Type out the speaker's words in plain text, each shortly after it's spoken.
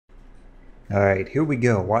Alright, here we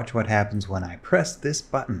go. Watch what happens when I press this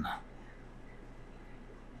button.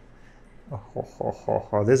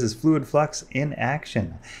 This is Fluid Flux in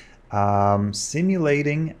action.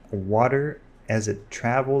 Simulating water as it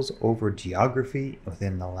travels over geography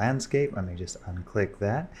within the landscape. Let me just unclick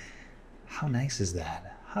that. How nice is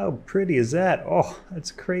that? How pretty is that? Oh,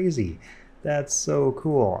 that's crazy. That's so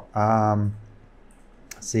cool.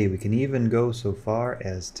 Let's see, we can even go so far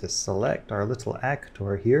as to select our little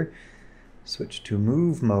actor here. Switch to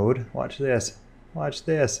move mode. Watch this. Watch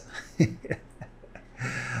this.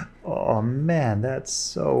 Oh man, that's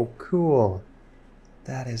so cool.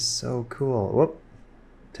 That is so cool. Whoop.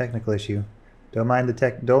 Technical issue. Don't mind the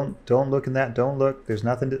tech. Don't look in that. Don't look. There's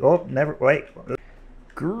nothing to. Oh, never. Wait.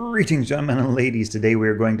 Greetings, gentlemen and ladies. Today we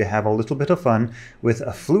are going to have a little bit of fun with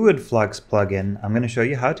a Fluid Flux plugin. I'm going to show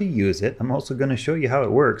you how to use it. I'm also going to show you how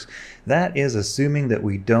it works. That is assuming that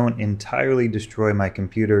we don't entirely destroy my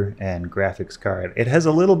computer and graphics card. It has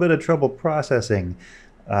a little bit of trouble processing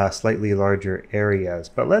slightly larger areas.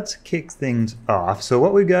 But let's kick things off. So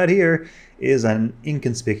what we've got here is an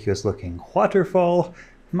inconspicuous looking waterfall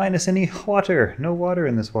minus any water. No water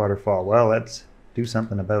in this waterfall. Well, let's do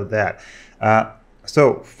something about that.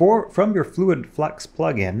 So from your Fluid Flux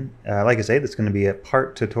plugin, like I say, that's going to be a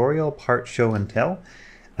part tutorial, part show and tell.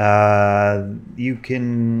 You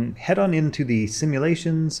can head on into the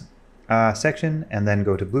simulations section and then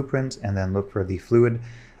go to blueprints and then look for the Fluid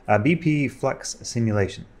BP Flux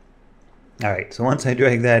simulation. All right, so once I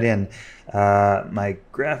drag that in, my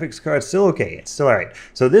graphics card's still okay. It's still all right.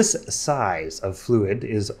 So this size of fluid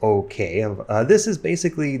is okay. This is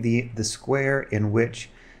basically the square in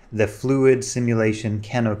which the fluid simulation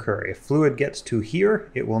can occur. If fluid gets to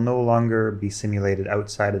here, it will no longer be simulated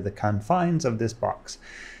outside of the confines of this box.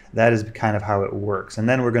 That is kind of how it works. And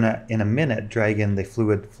then we're gonna, in a minute, drag in the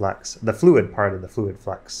fluid flux, the fluid part of the Fluid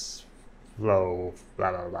Flux flow,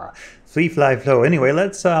 blah, blah, blah. Free fly flow. Anyway,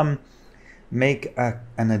 let's make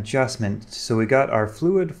an adjustment. So we got our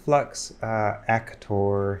Fluid Flux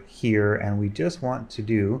actor here, and we just want to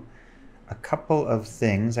do a couple of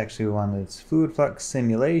things. Actually, we want this Fluid Flux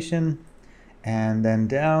simulation, and then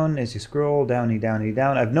down as you scroll, downy, downy,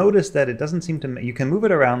 down. I've noticed that it doesn't seem to, you can move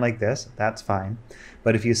it around like this, that's fine.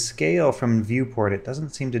 But if you scale from viewport, it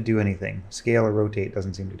doesn't seem to do anything. Scale or rotate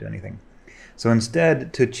doesn't seem to do anything. So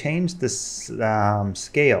instead, to change this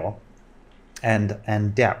scale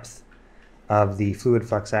and depth of the Fluid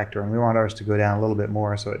Flux actor, and we want ours to go down a little bit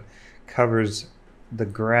more so it covers the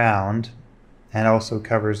ground and also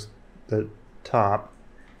covers the top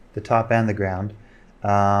and the ground.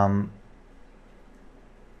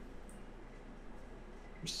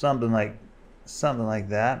 Something like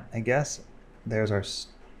that, I guess. There's our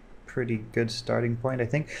pretty good starting point, I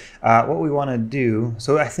think. What we want to do,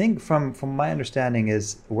 so I think from my understanding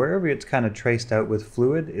is wherever it's kind of traced out with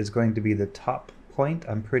fluid is going to be the top point.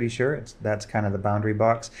 I'm pretty sure that's kind of the boundary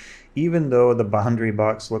box, even though the boundary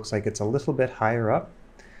box looks like it's a little bit higher up.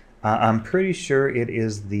 I'm pretty sure it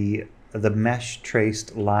is the mesh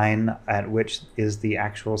traced line at which is the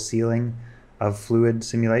actual ceiling of fluid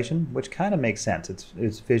simulation, which kind of makes sense.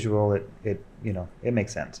 It's visual. It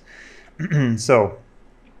makes sense. So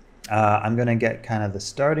I'm gonna get kind of the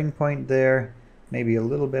starting point there, maybe a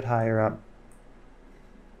little bit higher up.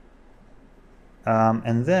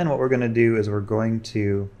 And then what we're gonna do is we're going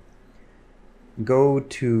to go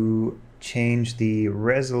to change the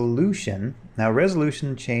resolution. Now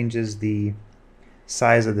resolution changes the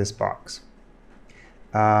size of this box.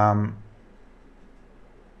 Area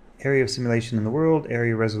of simulation in the world,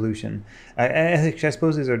 area resolution. I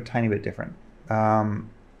suppose these are a tiny bit different.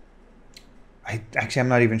 I'm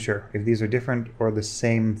not even sure if these are different or the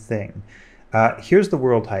same thing. Here's the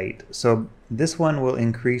world height. So this one will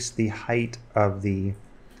increase the height of the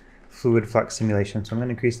Fluid Flux simulation. So I'm going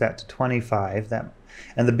to increase that to 25.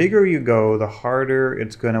 And the bigger you go, the harder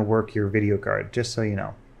it's going to work your video card, just so you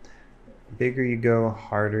know. The bigger you go,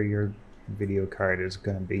 harder your video card is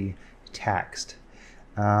going to be taxed.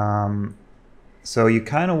 So you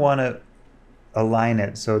kind of want to align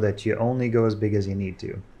it so that you only go as big as you need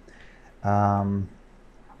to.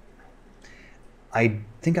 I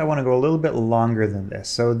think I want to go a little bit longer than this.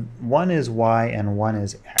 So one is Y and one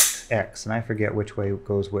is X, and I forget which way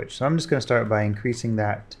goes which. So I'm just going to start by increasing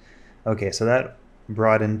that. Okay, so that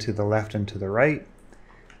brought into the left and to the right.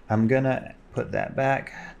 I'm going to put that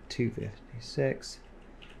back, 256.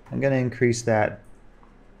 I'm going to increase that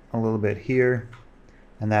a little bit here,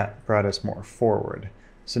 and that brought us more forward.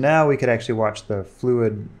 So now we could actually watch the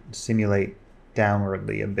fluid simulate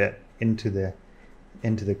downwardly a bit into the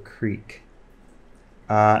creek.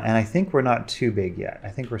 And I think we're not too big yet. I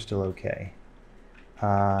think we're still okay.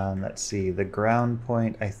 Let's see, the ground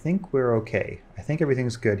point, I think we're okay. I think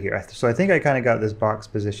everything's good here. So I think I kind of got this box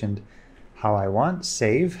positioned how I want.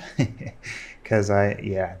 Save. Because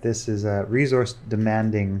yeah, this is a resource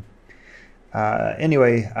demanding.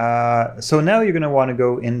 Anyway, so now you're going to want to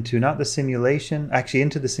go into not the simulation, actually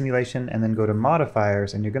into the simulation, and then go to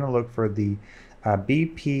modifiers, and you're going to look for the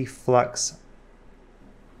BP Flux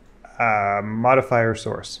modifier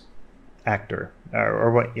source actor,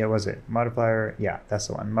 or what? Yeah, was it modifier? Yeah, that's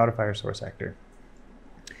the one. Modifier source actor.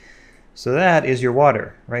 So that is your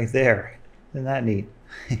water right there. Isn't that neat?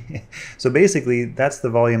 So basically, that's the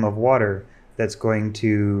volume of water that's going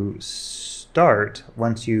to start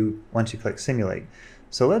once you click simulate.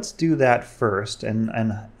 So let's do that first,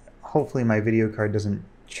 and hopefully my video card doesn't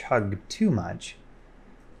chug too much.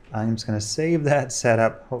 I'm just going to save that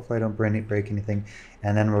setup. Hopefully I don't break anything,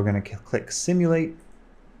 and then we're going to click simulate.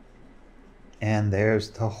 And there's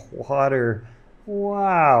the water.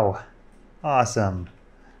 Wow. Awesome.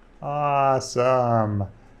 Awesome.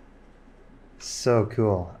 So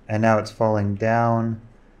cool. And now it's falling down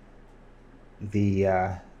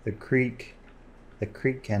the creek. The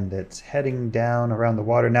creek, and it's heading down around the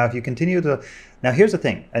water. Now if you continue to... Now here's the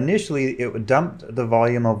thing. Initially it dumped the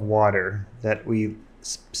volume of water that we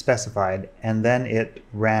specified, and then it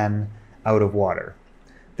ran out of water.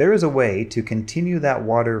 There is a way to continue that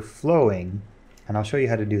water flowing, and I'll show you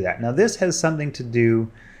how to do that. Now this has something to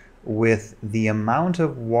do with the amount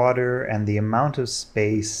of water and the amount of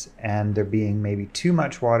space, and there being maybe too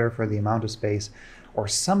much water for the amount of space, or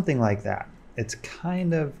something like that. It's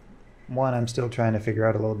kind of one I'm still trying to figure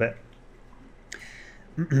out a little bit.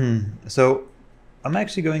 So I'm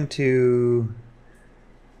actually going to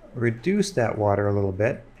reduce that water a little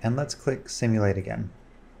bit, and let's click simulate again.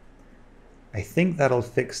 I think that'll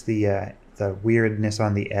fix the weirdness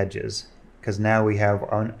on the edges, because now we have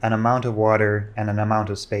an amount of water and an amount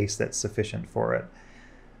of space that's sufficient for it.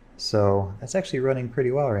 So that's actually running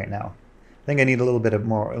pretty well right now. I think I need a little bit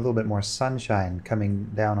more sunshine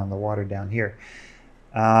coming down on the water down here.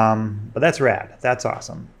 But that's rad. That's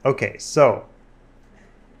awesome. Okay, so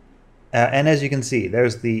and as you can see,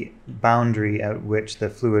 there's the boundary at which the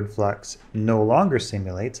fluid flux no longer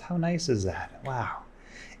simulates. How nice is that? Wow.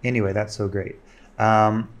 Anyway, that's so great.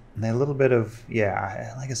 A little bit of,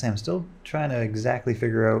 yeah, like I say, I'm still trying to exactly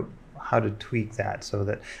figure out how to tweak that so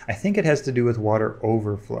that I think it has to do with water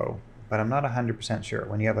overflow, but I'm not 100% sure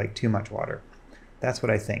when you have like too much water. That's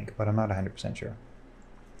what I think, but I'm not 100% sure.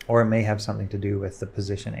 Or it may have something to do with the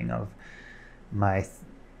positioning of my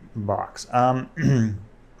box.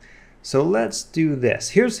 So let's do this.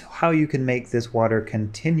 Here's how you can make this water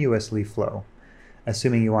continuously flow,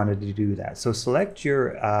 assuming you wanted to do that. So select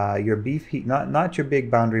your BP, not your big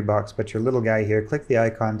boundary box, but your little guy here. Click the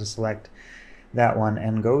icon to select that one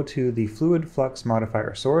and go to the fluid flux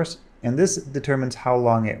modifier source, and this determines how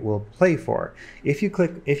long it will play for. If you go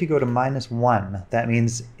to -1, that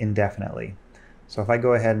means indefinitely. So if I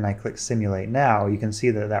go ahead and I click simulate now, you can see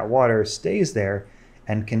that that water stays there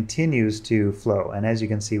and continues to flow. And as you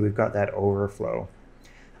can see, we've got that overflow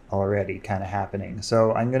already kind of happening.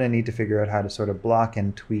 So I'm going to need to figure out how to sort of block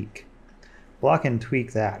and tweak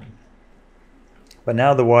that. But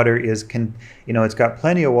now the water is, it's got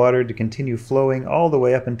plenty of water to continue flowing all the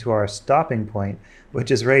way up into our stopping point,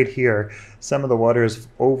 which is right here. Some of the water is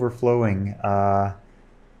overflowing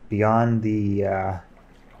beyond the,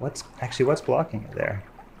 what's blocking it there?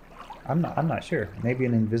 I'm not sure. Maybe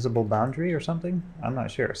an invisible boundary or something? I'm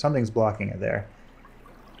not sure. Something's blocking it there.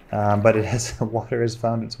 But water has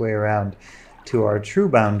found its way around to our true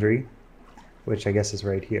boundary, which I guess is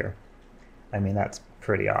right here. I mean, that's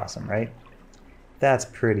pretty awesome, right? That's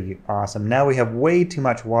pretty awesome. Now we have way too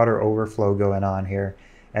much water overflow going on here,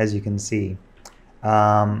 as you can see,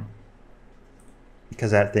 because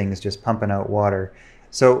that thing is just pumping out water.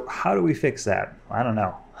 So how do we fix that? I don't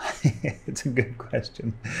know. It's a good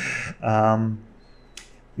question.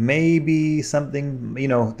 Maybe something,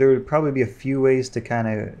 there would probably be a few ways to kind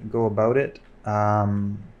of go about it.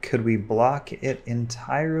 Could we block it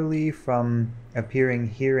entirely from appearing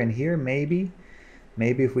here and here? Maybe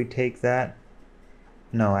if we take that,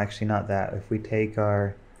 no, actually not that. If we take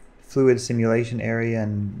our fluid simulation area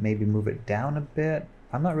and maybe move it down a bit,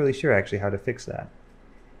 I'm not really sure actually how to fix that.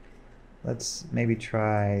 Let's maybe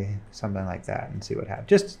try something like that and see what happens.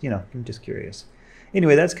 Just, I'm just curious.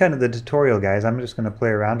 Anyway, that's kind of the tutorial, guys. I'm just going to play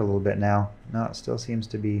around a little bit now. No, it still seems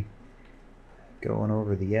to be going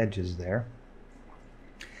over the edges there.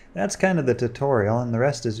 That's kind of the tutorial, and the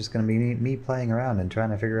rest is just going to be me playing around and trying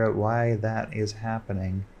to figure out why that is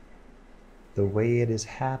happening the way it is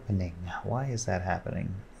happening. Why is that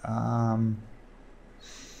happening?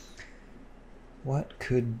 What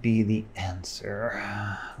could be the answer?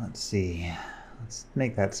 Let's see. Let's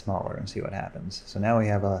make that smaller and see what happens. So now we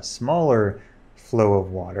have a smaller flow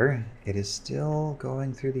of water. It is still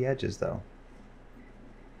going through the edges though.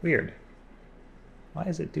 Weird. Why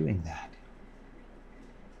is it doing that?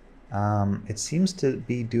 It seems to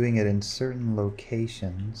be doing it in certain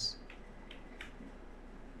locations,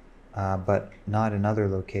 but not in other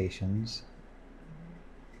locations.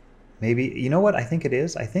 Maybe, you know what I think it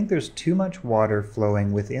is? I think there's too much water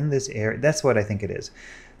flowing within this area. That's what I think it is.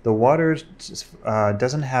 The water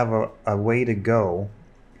doesn't have a way to go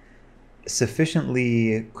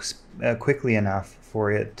sufficiently quickly enough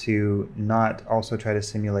for it to not also try to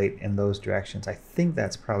simulate in those directions. I think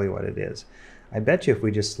that's probably what it is. I bet you if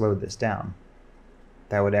we just slowed this down,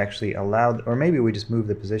 that would actually allow, or maybe we just move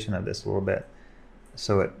the position of this a little bit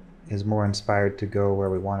so it is more inspired to go where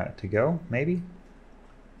we want it to go, maybe?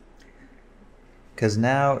 Because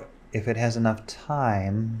now, if it has enough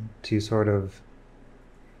time to sort of,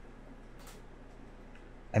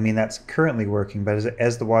 I mean, that's currently working, but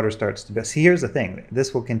as the water starts to, see, here's the thing,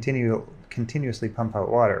 this will continuously pump out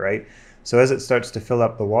water, right? So as it starts to fill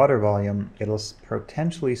up the water volume, it'll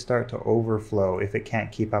potentially start to overflow if it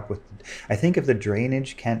can't keep up with, I think if the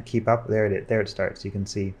drainage can't keep up, there it starts, you can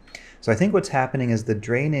see. So I think what's happening is the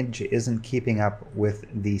drainage isn't keeping up with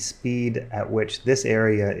the speed at which this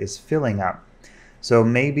area is filling up. So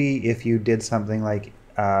maybe if you did something like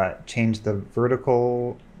change the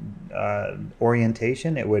vertical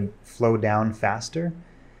orientation, it would flow down faster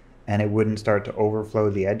and it wouldn't start to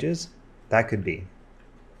overflow the edges. That could be.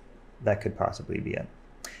 That could possibly be it.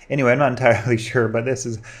 Anyway, I'm not entirely sure, but this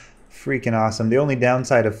is freaking awesome. The only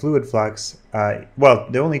downside of fluid flux, well,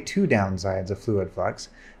 the only two downsides of fluid flux.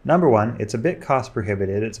 Number one, it's a bit cost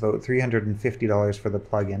prohibitive. It's about $350 for the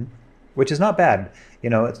plugin, which is not bad. You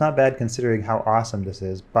know, it's not bad considering how awesome this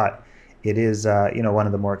is, but it is, you know, one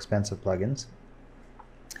of the more expensive plugins.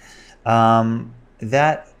 The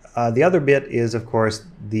other bit is, of course,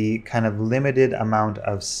 the kind of limited amount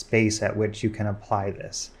of space at which you can apply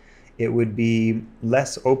this. It would be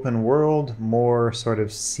less open world, more sort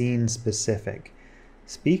of scene specific.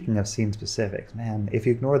 Speaking of scene specifics, man, if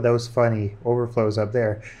you ignore those funny overflows up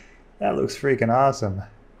there, that looks freaking awesome.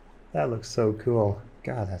 That looks so cool.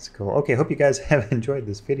 God, that's cool. Okay, hope you guys have enjoyed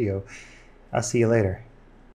this video. I'll see you later.